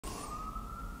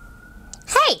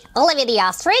Hi, Olivia the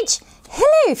Ostrich.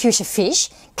 Hello, Fuchsia Fish.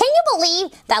 Can you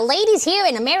believe that ladies here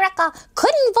in America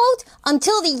couldn't vote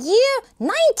until the year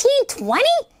 1920?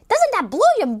 Doesn't that blow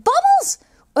your bubbles?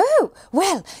 Oh,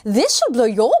 well, this should blow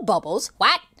your bubbles.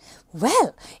 What?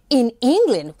 Well, in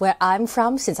England, where I'm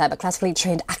from, since I'm a classically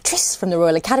trained actress from the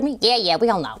Royal Academy. Yeah, we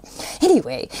all know.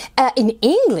 Anyway, in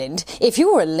England, if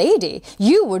you were a lady,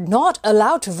 you were not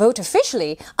allowed to vote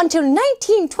officially until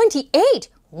 1928.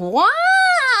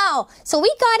 Wow! So we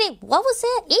got it, what was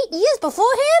it, 8 years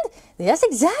beforehand? Yes,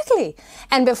 exactly.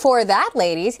 And before that,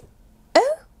 ladies...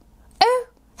 Oh,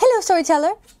 hello,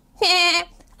 storyteller.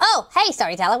 Oh, hey,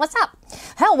 storyteller, what's up?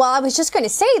 Hell, well, I was just going to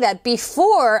say that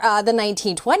before the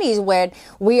 1920s, when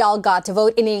we all got to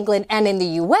vote in England and in the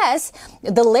U.S.,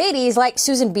 the ladies like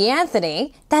Susan B.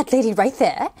 Anthony, that lady right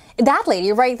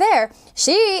there,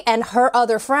 she and her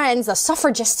other friends, the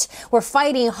suffragists, were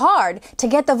fighting hard to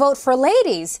get the vote for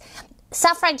ladies.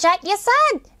 Suffragette, you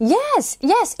said? Yes.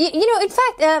 You know, in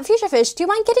fact, Fuchsia Fish, do you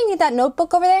mind getting me that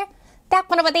notebook over there? That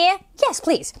one over there? Yes,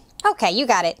 please. Okay, you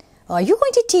got it. Are you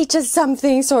going to teach us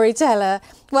something, storyteller?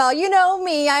 Well, you know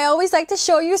me, I always like to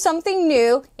show you something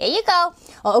new. Here you go.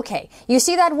 Oh, okay, you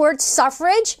see that word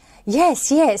suffrage? Yes,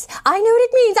 I know what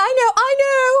it means. I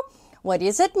know. What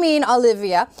does it mean,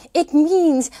 Olivia? It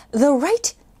means the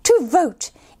right to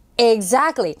vote.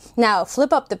 Exactly. Now,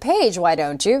 flip up the page, why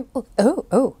don't you?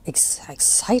 Oh,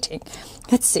 exciting.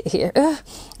 Let's see here.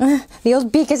 The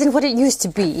old beak isn't what it used to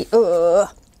be.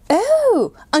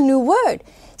 Oh, a new word.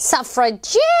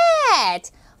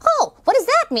 Suffragette! Oh, what does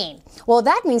that mean? Well,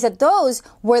 that means that those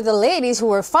were the ladies who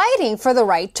were fighting for the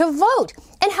right to vote.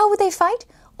 And how would they fight?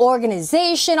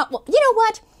 Organization. Well, you know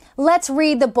what? Let's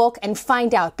read the book and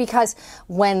find out. Because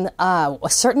when a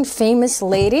certain famous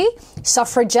lady,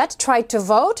 suffragette, tried to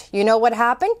vote, you know what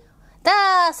happened?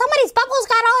 Somebody's bubbles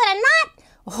got all in a knot.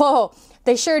 Oh,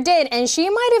 they sure did. And she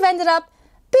might have ended up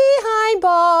behind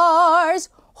bars.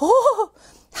 Oh,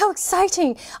 how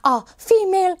exciting.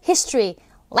 Female history.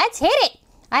 Let's hit it.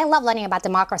 I love learning about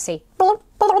democracy.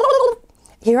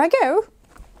 Here I go.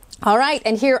 All right,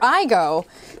 and here I go.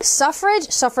 Suffrage,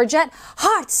 suffragette,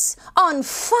 hearts on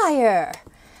fire.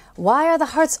 Why are the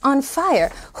hearts on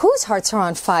fire? Whose hearts are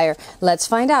on fire? Let's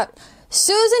find out.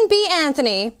 Susan B.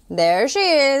 Anthony, there she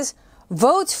is,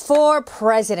 votes for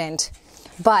president.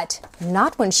 But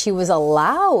not when she was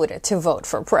allowed to vote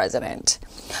for president.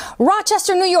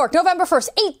 Rochester, New York, November 1st,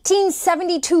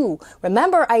 1872.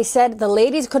 Remember, I said the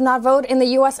ladies could not vote in the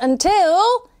U.S.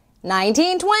 until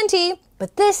 1920.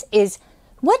 But this is,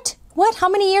 what? How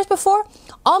many years before?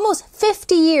 Almost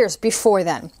 50 years before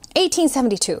then.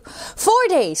 1872. 4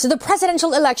 days to the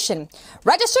presidential election.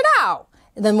 Register now,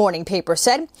 the morning paper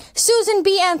said. Susan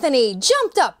B. Anthony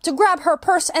jumped up to grab her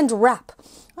purse and wrap.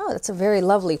 Oh, that's a very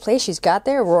lovely place she's got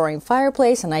there. Roaring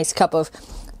fireplace, a nice cup of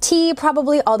tea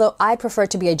probably, although I prefer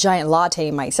to be a giant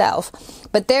latte myself.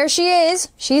 But there she is.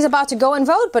 She's about to go and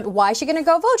vote, but why is she going to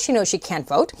go vote? She knows she can't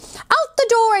vote. Out the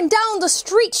door and down the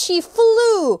street she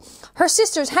flew. Her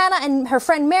sisters Hannah and her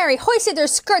friend Mary hoisted their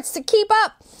skirts to keep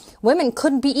up. Women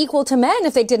couldn't be equal to men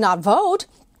if they did not vote.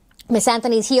 Miss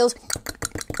Anthony's heels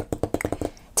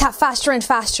tap faster and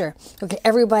faster. Look at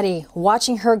everybody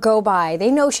watching her go by. They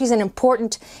know she's an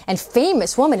important and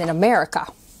famous woman in America.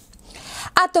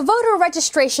 At the voter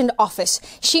registration office,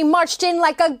 she marched in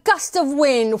like a gust of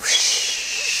wind.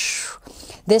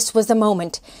 This was the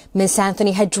moment Miss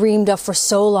Anthony had dreamed of for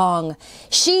so long.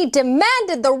 She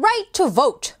demanded the right to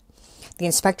vote. The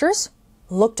inspectors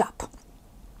looked up.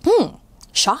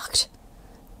 Shocked.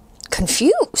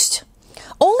 Confused.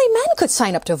 Only men could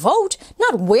sign up to vote,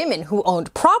 not women who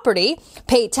owned property,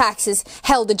 paid taxes,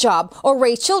 held a job, or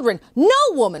raised children. No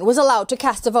woman was allowed to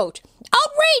cast a vote.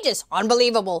 Outrageous!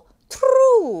 Unbelievable!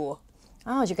 True!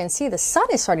 Oh, as you can see, the sun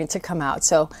is starting to come out,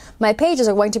 so my pages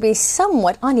are going to be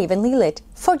somewhat unevenly lit.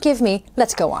 Forgive me.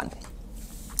 Let's go on.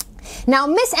 Now,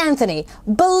 Miss Anthony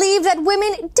believed that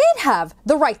women did have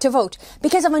the right to vote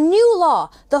because of a new law,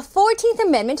 the 14th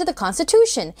Amendment to the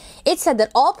Constitution. It said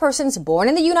that all persons born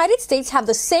in the United States have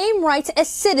the same rights as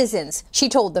citizens, she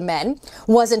told the men.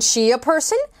 Wasn't she a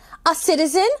person? A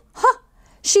citizen?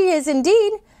 She is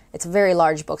indeed. It's a very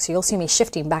large book, so you'll see me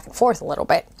shifting back and forth a little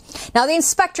bit. Now, the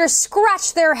inspectors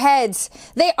scratched their heads.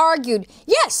 They argued,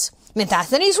 yes, Miss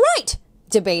Anthony's right.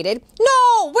 Debated,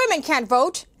 no, women can't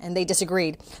vote. And they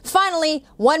disagreed. Finally,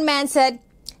 one man said,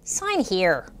 sign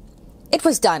here. It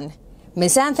was done.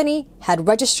 Miss Anthony had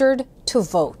registered to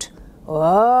vote.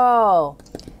 Oh,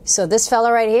 so this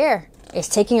fella right here is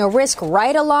taking a risk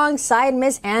right alongside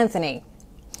Miss Anthony.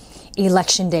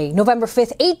 Election Day, November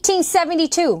 5th,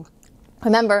 1872.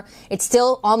 Remember, it's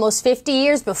still almost 50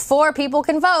 years before people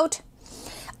can vote.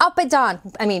 Up at dawn,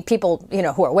 I mean people,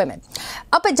 who are women.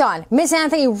 Up at dawn, Miss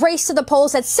Anthony raced to the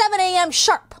polls at 7 a.m.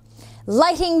 sharp.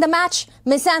 Lighting the match,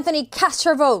 Miss Anthony cast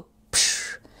her vote.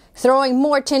 Psh, throwing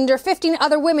more tinder, 15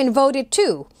 other women voted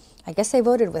too. I guess they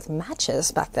voted with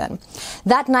matches back then.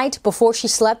 That night, before she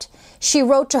slept, she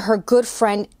wrote to her good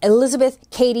friend Elizabeth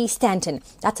Cady Stanton.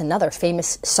 That's another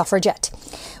famous suffragette.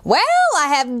 Well, I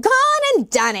have gone and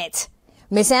done it.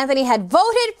 Miss Anthony had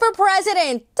voted for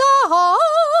president. Ah!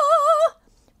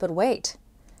 But wait,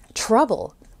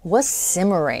 trouble was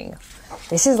simmering.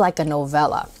 This is like a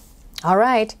novella. All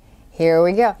right, here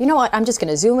we go. You know what? I'm just going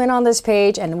to zoom in on this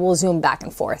page and we'll zoom back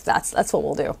and forth. That's what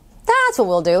we'll do. That's what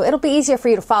we'll do. It'll be easier for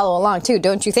you to follow along too,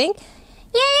 don't you think?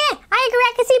 Yeah, I agree.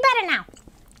 I can see better now.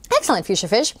 Excellent, Fuchsia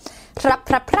Fish.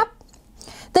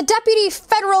 The deputy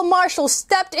federal marshal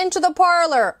stepped into the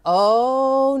parlor.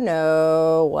 Oh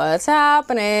no, what's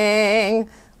happening?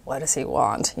 What does he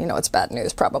want? It's bad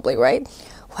news probably, right?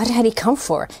 What had he come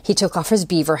for? He took off his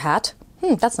beaver hat.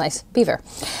 That's nice, beaver.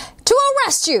 To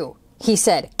arrest you, he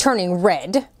said, turning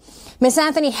red. Miss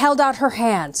Anthony held out her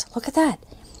hands. Look at that.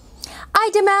 I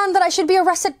demand that I should be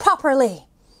arrested properly.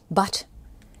 But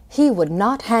he would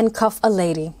not handcuff a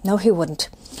lady. No, he wouldn't.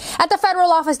 At the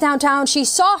federal office downtown, she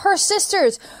saw her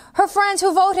sisters, her friends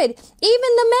who voted,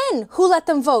 even the men who let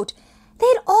them vote.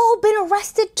 They'd all been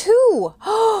arrested too.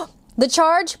 The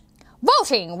charge?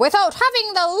 Voting without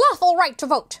having the lawful right to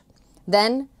vote.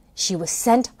 Then she was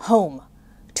sent home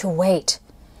to wait.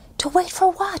 To wait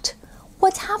for what?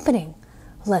 What's happening?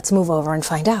 Let's move over and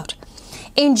find out.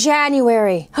 In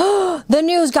January, the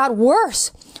news got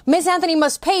worse. Miss Anthony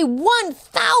must pay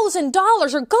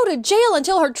 $1,000 or go to jail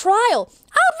until her trial.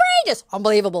 Outrageous!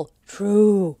 Unbelievable.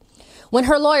 True. When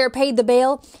her lawyer paid the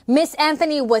bail, Miss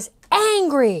Anthony was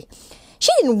angry.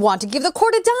 She didn't want to give the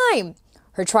court a dime.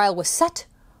 Her trial was set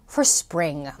for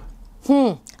spring.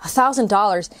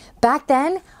 $1,000. Back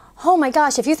then, oh my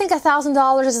gosh, if you think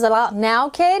 $1,000 is a lot now,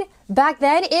 kid, back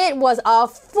then it was a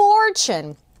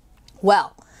fortune.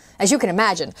 Well, as you can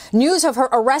imagine, news of her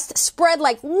arrest spread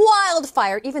like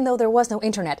wildfire, even though there was no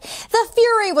internet. The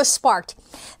fury was sparked.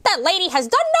 That lady has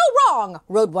done no wrong,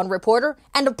 wrote one reporter,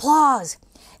 and applause.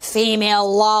 Female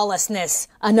lawlessness,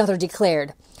 another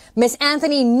declared. Miss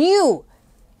Anthony knew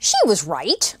she was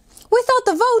right. Without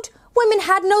the vote, women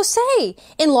had no say.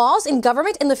 In laws, in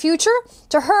government, in the future,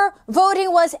 to her,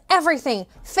 voting was everything.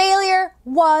 Failure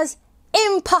was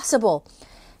impossible.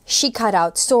 She cut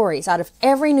out stories out of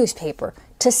every newspaper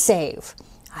to save.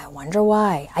 I wonder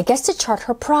why. I guess to chart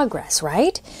her progress,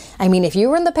 right? I mean, if you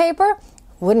were in the paper,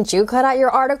 wouldn't you cut out your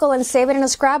article and save it in a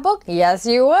scrapbook? Yes,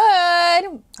 you would.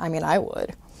 I mean, I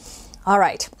would. All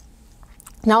right.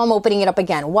 Now I'm opening it up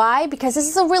again. Why? Because this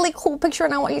is a really cool picture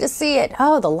and I want you to see it.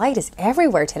 Oh, the light is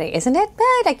everywhere today, isn't it?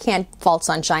 But I can't fault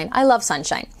sunshine. I love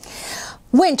sunshine.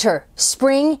 Winter,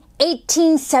 spring,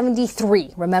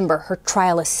 1873. Remember, her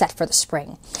trial is set for the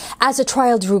spring. As the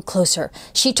trial drew closer,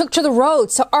 she took to the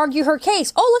roads to argue her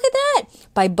case. Oh, look at that.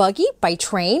 By buggy, by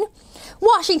train.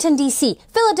 Washington, D.C.,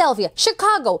 Philadelphia,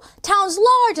 Chicago, towns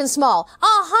large and small.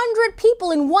 100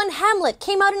 people in one hamlet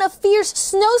came out in a fierce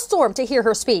snowstorm to hear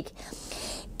her speak.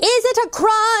 Is it a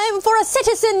crime for a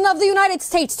citizen of the United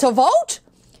States to vote?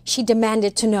 She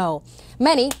demanded to know.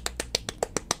 Many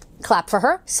clapped for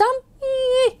her. Some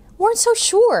weren't so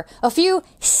sure. A few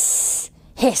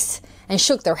hissed and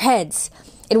shook their heads.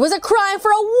 It was a crime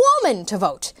for a woman to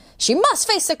vote. She must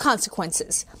face the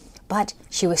consequences. But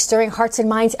she was stirring hearts and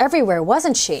minds everywhere,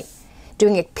 wasn't she?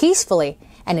 Doing it peacefully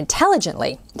and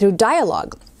intelligently through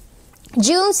dialogue.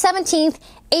 June 17th,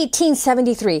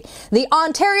 1873, the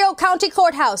Ontario County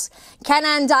Courthouse,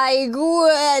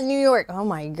 Canandaigua, New York. Oh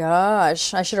my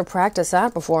gosh, I should have practiced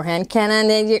that beforehand.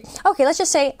 Okay, let's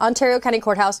just say Ontario County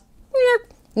Courthouse,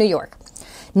 New York.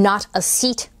 Not a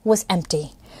seat was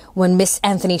empty when Miss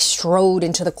Anthony strode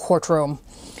into the courtroom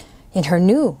in her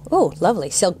new, lovely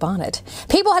silk bonnet.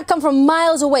 People had come from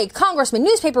miles away, congressmen,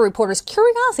 newspaper reporters,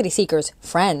 curiosity seekers,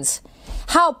 friends.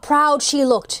 How proud she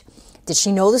looked. Did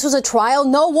she know this was a trial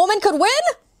no woman could win?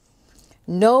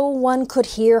 No one could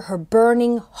hear her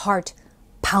burning heart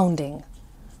pounding,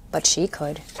 but she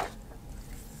could.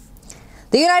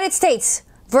 The United States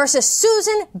versus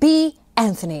Susan B.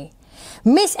 Anthony.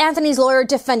 Miss Anthony's lawyer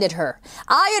defended her.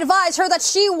 I advise her that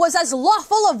she was as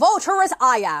lawful a voter as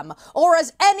I am, or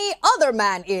as any other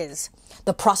man is.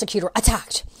 The prosecutor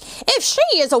attacked. If she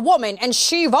is a woman and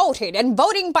she voted, and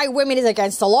voting by women is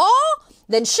against the law,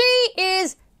 then she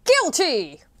is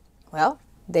guilty. Well,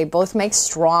 they both make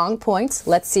strong points.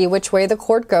 Let's see which way the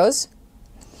court goes.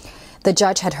 The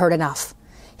judge had heard enough.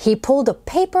 He pulled a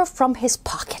paper from his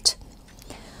pocket.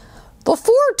 "The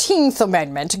 14th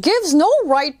Amendment gives no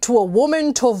right to a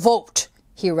woman to vote,"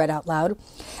 he read out loud,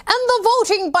 "and the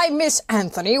voting by Miss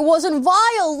Anthony was in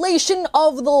violation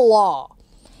of the law."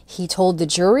 He told the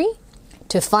jury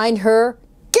to find her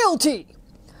guilty.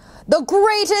 "The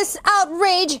greatest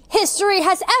outrage history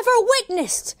has ever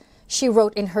witnessed," she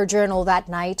wrote in her journal that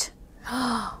night.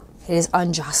 It is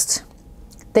unjust.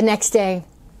 The next day,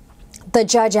 the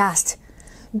judge asked,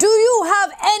 "Do you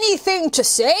have anything to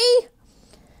say?"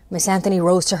 Miss Anthony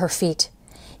rose to her feet.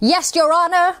 "Yes, Your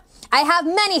Honor, I have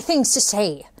many things to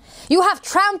say. You have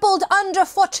trampled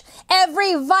underfoot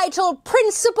every vital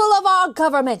principle of our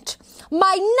government.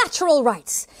 My natural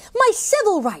rights, my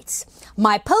civil rights,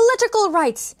 my political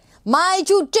rights, my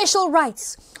judicial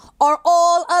rights are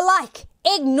all alike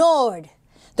ignored."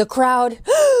 The crowd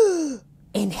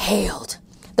inhaled.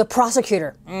 The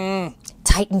prosecutor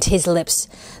tightened his lips.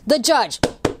 The judge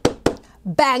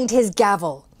banged his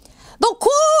gavel. "The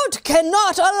court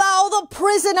cannot allow the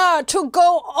prisoner to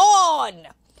go on."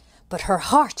 But her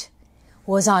heart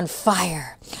was on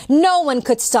fire. No one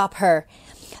could stop her.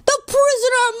 "The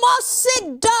prisoner must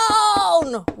sit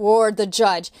down," roared the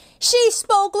judge. She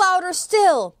spoke louder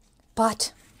still,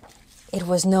 but it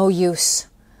was no use.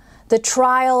 The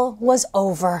trial was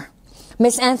over.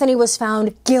 Miss Anthony was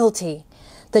found guilty.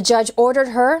 The judge ordered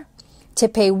her to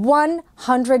pay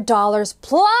 $100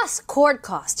 plus court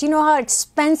costs. Do you know how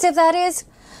expensive that is?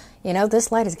 You know,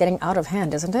 this light is getting out of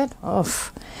hand, isn't it? Oh,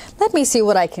 let me see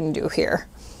what I can do here.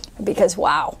 Because,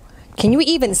 wow, can you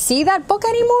even see that book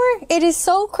anymore? It is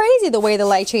so crazy the way the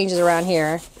light changes around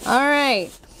here. All right,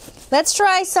 let's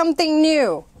try something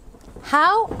new.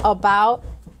 How about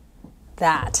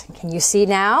that? Can you see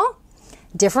now?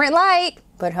 Different light,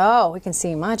 but oh, we can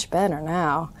see much better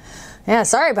now. Yeah,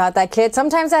 sorry about that, kid.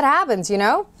 Sometimes that happens, you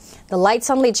know? The light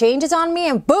suddenly changes on me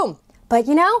and boom. But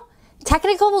you know,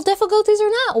 technical difficulties or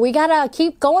not, we gotta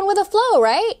keep going with the flow,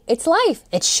 right? It's life.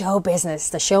 It's show business.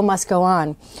 The show must go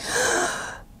on.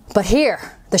 But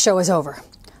here, the show is over.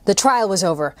 The trial was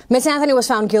over. Miss Anthony was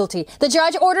found guilty. The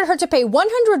judge ordered her to pay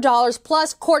 $100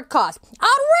 plus court costs.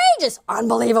 Outrageous!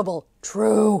 Unbelievable!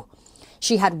 True.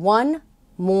 She had one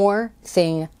more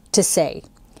thing to say.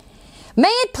 "May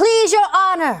it please your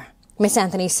honor," Miss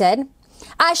Anthony said,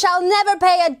 "I shall never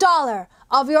pay $1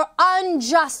 of your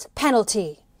unjust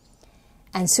penalty."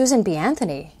 And Susan B.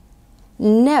 Anthony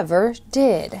never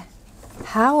did.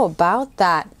 How about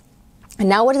that? And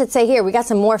now what does it say here? We got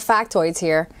some more factoids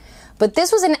here. But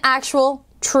this was an actual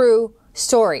true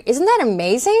story. Isn't that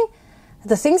amazing?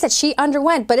 The things that she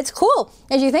underwent. But it's cool.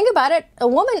 As you think about it, a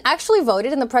woman actually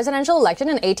voted in the presidential election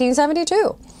in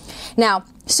 1872. Now,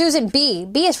 Susan B.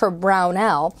 is for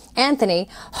Brownell, Anthony,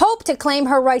 hoped to claim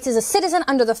her rights as a citizen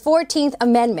under the 14th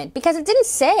Amendment because it didn't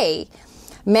say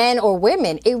men or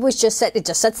women. It just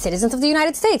said citizens of the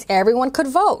United States. Everyone could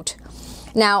vote.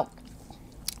 Now,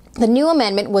 the new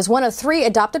amendment was one of 3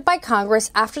 adopted by Congress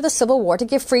after the Civil War to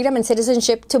give freedom and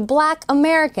citizenship to Black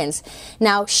Americans.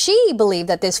 Now, she believed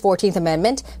that this 14th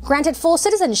Amendment granted full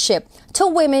citizenship to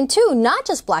women too, not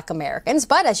just Black Americans,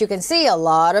 but as you can see, a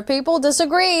lot of people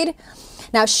disagreed.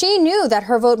 Now, she knew that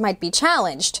her vote might be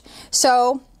challenged.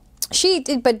 So she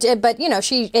did, but you know,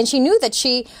 she knew that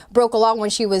she broke a law when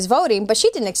she was voting, but she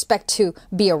didn't expect to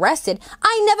be arrested.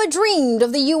 "I never dreamed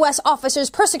of the U.S. officers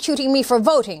persecuting me for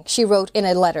voting," she wrote in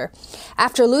a letter.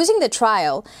 After losing the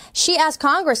trial, she asked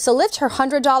Congress to lift her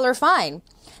 $100 fine.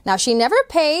 Now, she never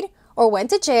paid or went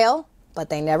to jail, but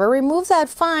they never removed that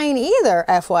fine either,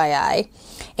 FYI.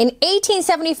 In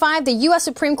 1875, the U.S.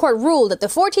 Supreme Court ruled that the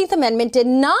 14th Amendment did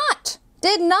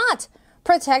not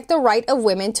protect the right of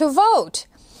women to vote.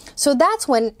 So that's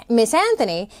when Miss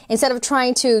Anthony, instead of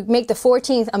trying to make the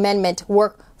 14th Amendment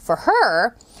work for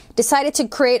her, decided to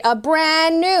create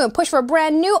push for a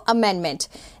brand new amendment,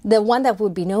 the one that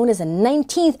would be known as the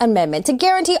 19th Amendment, to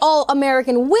guarantee all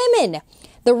American women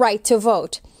the right to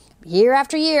vote. Year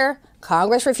after year,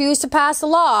 Congress refused to pass the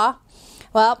law.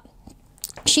 Well,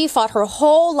 she fought her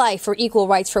whole life for equal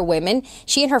rights for women.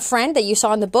 She and her friend that you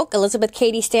saw in the book, Elizabeth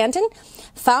Cady Stanton,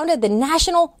 founded the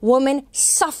National Woman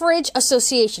Suffrage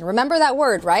Association. Remember that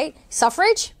word, right?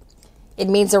 Suffrage? It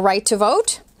means the right to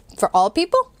vote for all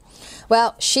people.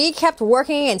 Well, she kept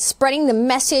working and spreading the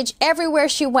message everywhere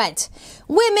she went.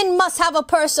 "Women must have a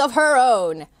purse of her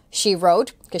own," she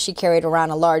wrote, because she carried around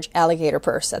a large alligator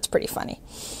purse. That's pretty funny.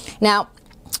 Now,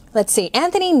 let's see.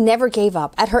 Anthony never gave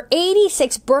up. At her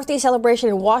 86th birthday celebration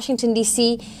in Washington,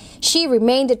 D.C., she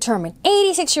remained determined.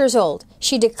 86 years old,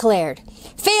 she declared,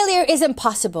 "Failure is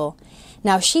impossible."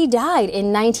 Now, she died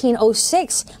in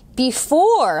 1906,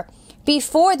 before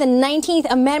the 19th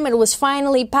Amendment was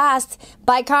finally passed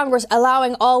by Congress,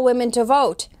 allowing all women to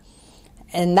vote.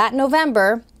 And that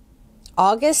November,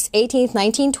 August 18th,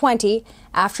 1920,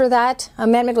 after that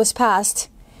amendment was passed,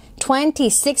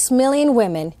 26 million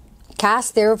women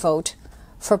cast their vote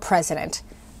for president.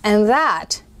 And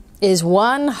that is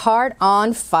one heart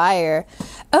on fire.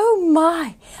 Oh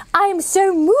my, I am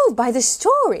so moved by the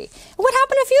story. What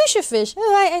happened to Fuchsia Fish?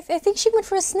 Oh, I think she went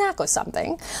for a snack or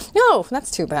something. No, that's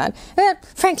too bad.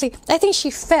 Frankly, I think she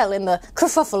fell in the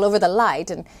kerfuffle over the light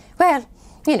and, well,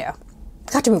 you know,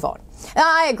 got to move on.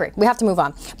 I agree. We have to move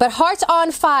on. But hearts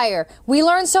on fire. We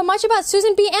learned so much about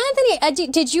Susan B. Anthony.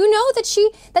 Did you know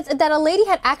that a lady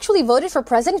had actually voted for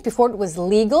president before it was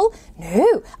legal?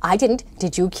 No, I didn't.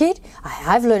 Did you, kid?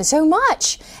 I've learned so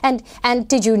much. And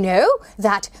did you know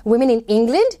that women in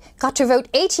England got to vote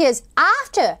 8 years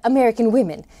after American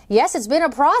women? Yes, it's been a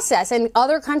process, and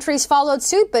other countries followed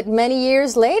suit, but many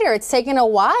years later, it's taken a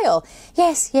while.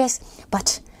 Yes,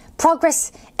 but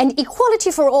progress and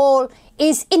equality for all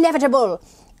is inevitable,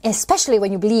 especially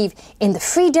when you believe in the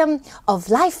freedom of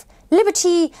life,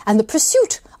 liberty, and the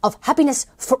pursuit of happiness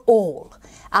for all.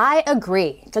 I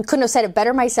agree. I couldn't have said it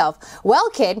better myself.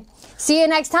 Well, kid, see you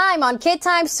next time on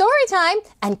KidTime StoryTime,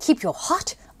 and keep your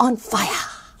heart on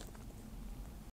fire.